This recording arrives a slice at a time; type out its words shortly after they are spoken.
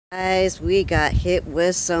Guys, we got hit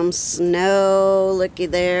with some snow. Looky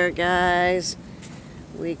there, guys.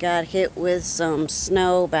 We got hit with some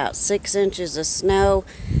snow, about 6 inches of snow.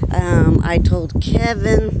 I told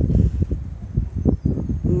Kevin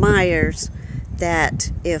Myers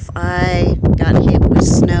that if I got hit with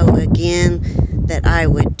snow again, that I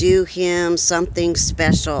would do him something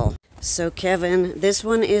special. So Kevin, this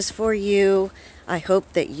one is for you. I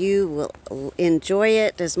hope that you will enjoy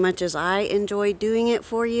it as much as I enjoy doing it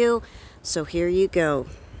for you. So here you go.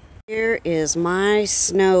 Here is my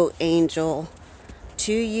snow angel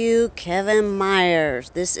to you, Kevin Myers.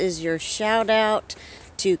 This is your shout out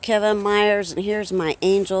to Kevin Myers, and here's my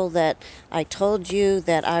angel that I told you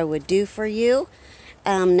that I would do for you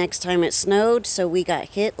next time it snowed. So we got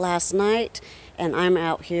hit last night, and I'm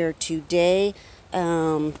out here today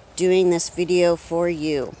doing this video for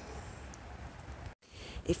you.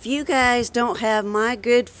 If you guys don't have my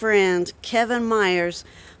good friend Kevin Myers,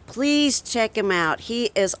 please check him out.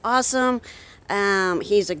 He is awesome.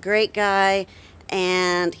 He's a great guy,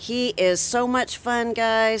 and he is so much fun,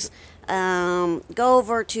 guys. Go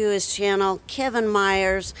over to his channel, Kevin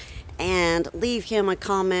Myers, and leave him a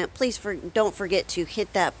comment. Please don't forget to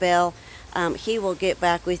hit that bell. He will get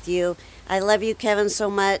back with you. I love you, Kevin, so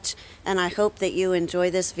much, and I hope that you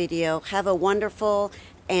enjoy this video. Have a wonderful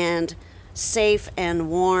and safe and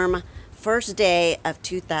warm first day of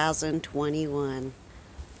 2021.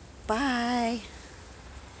 Bye.